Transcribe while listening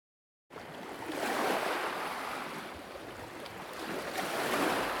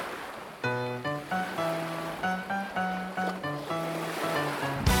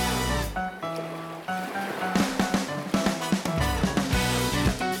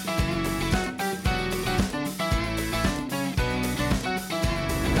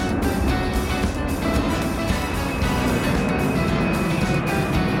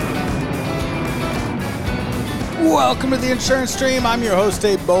Welcome to the Insurance Stream. I'm your host,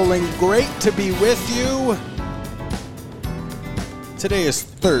 Dave Bowling. Great to be with you. Today is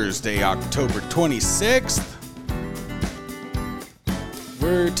Thursday, October 26th.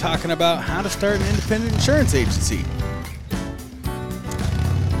 We're talking about how to start an independent insurance agency.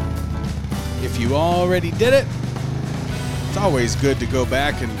 If you already did it, it's always good to go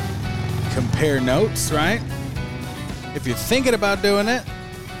back and compare notes, right? If you're thinking about doing it,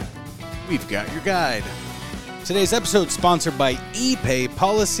 we've got your guide. Today's episode is sponsored by ePay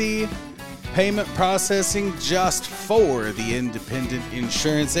Policy, payment processing just for the independent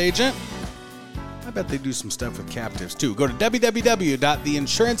insurance agent. I bet they do some stuff with captives too. Go to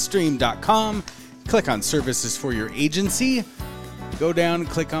www.theinsurancestream.com, click on services for your agency, go down and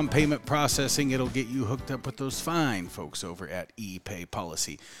click on payment processing. It'll get you hooked up with those fine folks over at ePay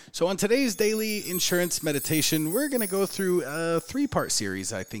Policy. So on today's daily insurance meditation, we're going to go through a three-part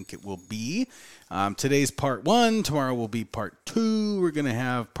series, I think it will be. Today's part 1. Tomorrow will be part 2. We're going to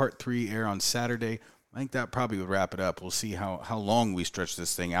have part 3 air on Saturday. I think that probably would wrap it up. We'll see how long we stretch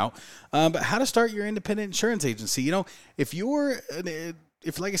this thing out. But how to start your independent insurance agency. You know, if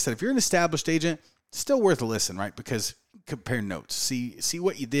like I said, if you're an established agent, it's still worth a listen, right? Because compare notes, see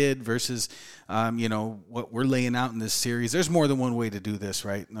what you did versus, what we're laying out in this series. There's more than one way to do this,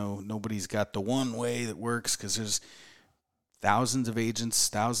 right? Nobody's got the one way that works because there's thousands of agents,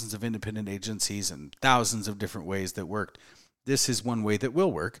 thousands of independent agencies, and thousands of different ways that worked. This is one way that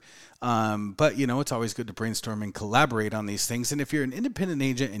will work. But, it's always good to brainstorm and collaborate on these things. And if you're an independent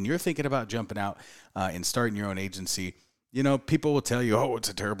agent and you're thinking about jumping out and starting your own agency, people will tell you, oh, it's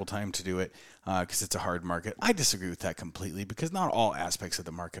a terrible time to do it because it's a hard market. I disagree with that completely because not all aspects of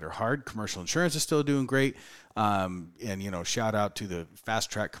the market are hard. Commercial insurance is still doing great. And shout out to the Fast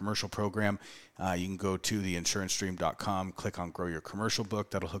Track Commercial Program. You can go to theinsurancestream.com, click on Grow Your Commercial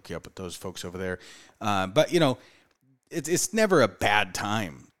Book. That'll hook you up with those folks over there. But it's never a bad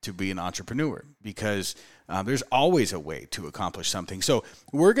time to be an entrepreneur because there's always a way to accomplish something. So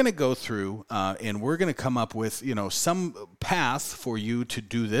we're going to go through and we're going to come up with, some path for you to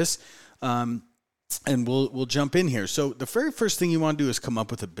do this. And we'll jump in here. So the very first thing you want to do is come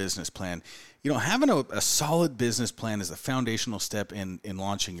up with a business plan. Having a solid business plan is a foundational step in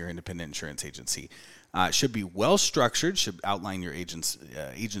launching your independent insurance agency. It should be well structured, should outline your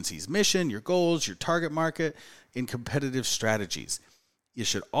agency's mission, your goals, your target market, and competitive strategies. You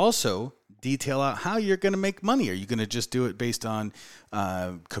should also detail out how you're going to make money. Are you going to just do it based on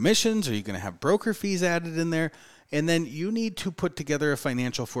commissions? Are you going to have broker fees added in there? And then you need to put together a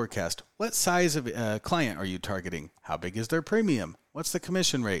financial forecast. What size of client are you targeting? How big is their premium? What's the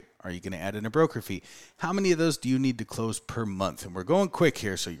commission rate? Are you going to add in a broker fee? How many of those do you need to close per month? And we're going quick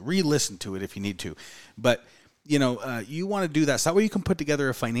here, so you re-listen to it if you need to. But, you want to do that. So that way you can put together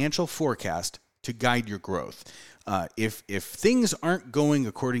a financial forecast to guide your growth. If things aren't going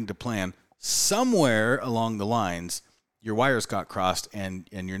according to plan, somewhere along the lines, your wires got crossed and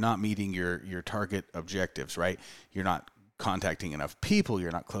you're not meeting your target objectives, right? You're not contacting enough people.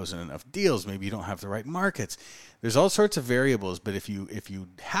 You're not closing enough deals. Maybe you don't have the right markets. There's all sorts of variables, but if you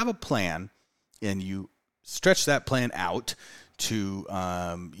have a plan and you stretch that plan out to,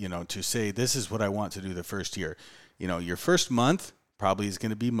 to say, this is what I want to do the first year, your first month probably is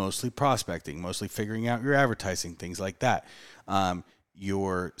going to be mostly prospecting, mostly figuring out your advertising, things like that.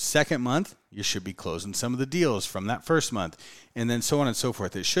 Your second month, you should be closing some of the deals from that first month, and then so on and so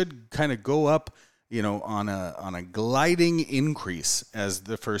forth. It should kind of go up, on a gliding increase as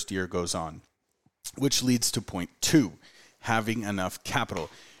the first year goes on, which leads to point 2, having enough capital.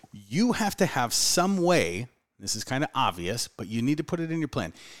 You have to have some way, this is kind of obvious, but you need to put it in your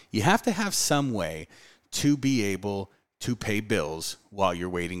plan. You have to have some way to be able to pay bills while you're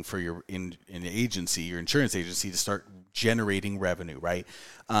waiting for your insurance agency to start generating revenue, right?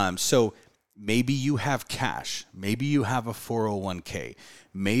 So maybe you have cash. Maybe you have a 401k.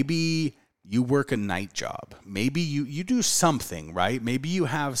 Maybe you work a night job. Maybe you do something, right? Maybe you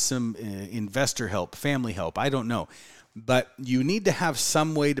have some investor help, family help. I don't know. But you need to have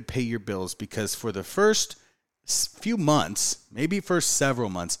some way to pay your bills because for the first few months, maybe first several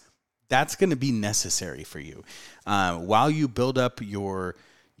months, that's going to be necessary for you. While you build up your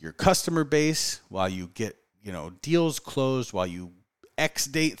customer base, while you get deals closed, while you X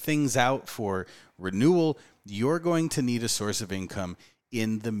date things out for renewal, you're going to need a source of income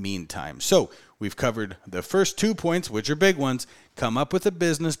in the meantime. So we've covered the first 2 points, which are big ones. Come up with a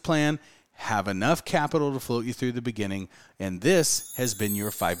business plan, have enough capital to float you through the beginning, and this has been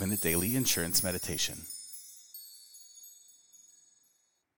your 5-Minute Daily Insurance Meditation.